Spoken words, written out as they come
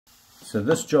So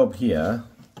this job here,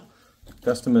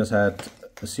 customers had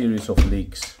a series of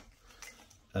leaks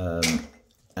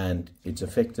and it's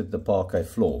affected the parquet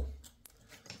floor.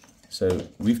 So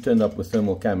we've turned up with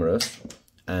thermal cameras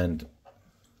and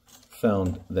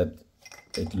found that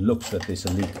it looks that there's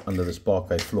a leak under this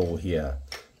parquet floor here.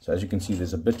 So as you can see,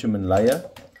 there's a bitumen layer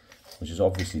which is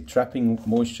obviously trapping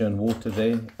moisture and water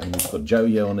there, and we've got Joe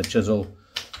here on a chisel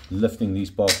lifting these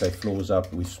parquet floors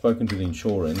up. We've spoken to the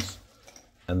insurance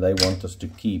and they want us to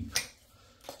keep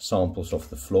samples of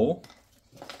the floor.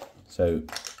 So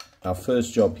our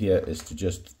first job here is to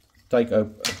just take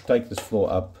this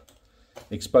floor up,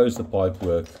 expose the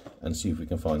pipework and see if we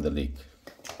can find the leak.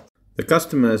 The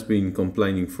customer has been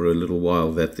complaining for a little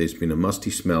while that there's been a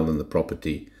musty smell in the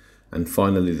property, and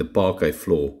finally the parquet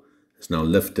floor is now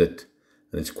lifted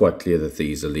and it's quite clear that there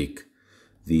is a leak.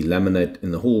 The laminate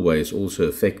in the hallway is also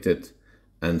affected,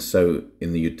 and so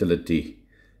in the utility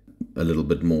a little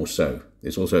bit more so.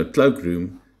 There's also a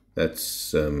cloakroom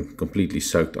that's completely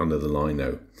soaked under the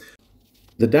lino.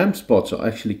 The damp spots are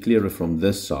actually clearer from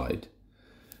this side.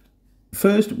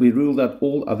 First, we ruled out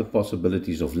all other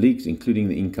possibilities of leaks, including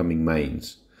the incoming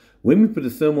mains. When we put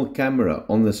a thermal camera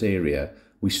on this area,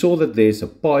 we saw that there's a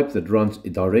pipe that runs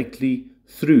directly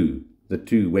through the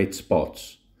two wet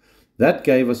spots. That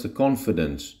gave us the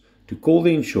confidence to call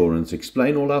the insurance,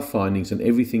 explain all our findings and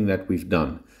everything that we've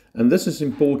done. And this is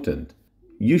important.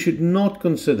 You should not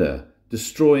consider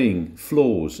destroying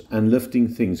floors and lifting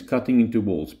things, cutting into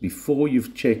walls before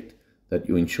you've checked that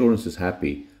your insurance is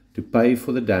happy to pay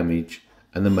for the damage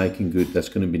and the making good that's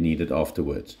going to be needed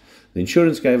afterwards. The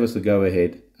insurance gave us the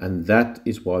go-ahead, and that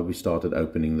is why we started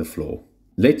opening the floor.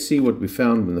 Let's see what we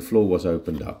found when the floor was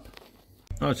opened up.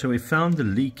 Alright, so we found the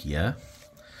leak here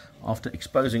after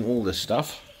exposing all this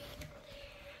stuff.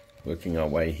 Working our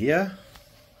way here.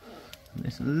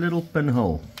 There's a little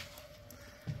pinhole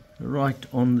right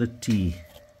on the T.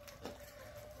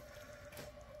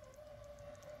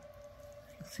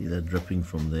 See that dripping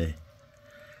from there.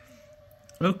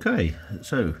 Okay,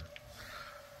 so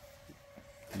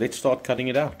let's start cutting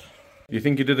it out. You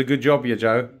think you did a good job here,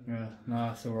 Joe? Yeah,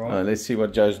 no, it's alright. Let's see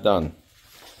what Joe's done.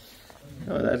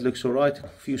 Oh, that looks alright. A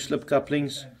few slip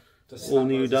couplings, all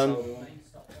new done.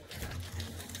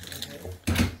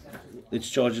 Let's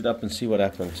charge it up and see what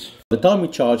happens. By the time we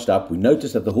charged up, we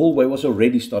noticed that the hallway was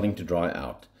already starting to dry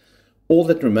out. All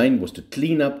that remained was to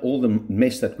clean up all the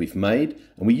mess that we've made,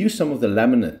 and we used some of the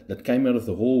laminate that came out of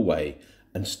the hallway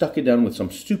and stuck it down with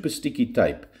some super sticky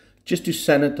tape just to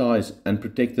sanitize and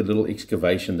protect the little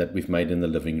excavation that we've made in the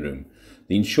living room.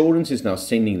 The insurance is now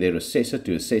sending their assessor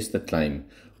to assess the claim.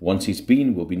 Once he's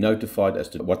been, we'll be notified as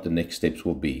to what the next steps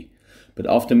will be. But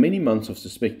after many months of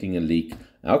suspecting a leak,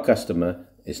 our customer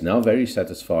is now very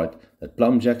satisfied that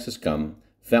Plumjacks has come,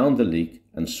 found the leak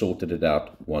and sorted it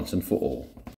out once and for all.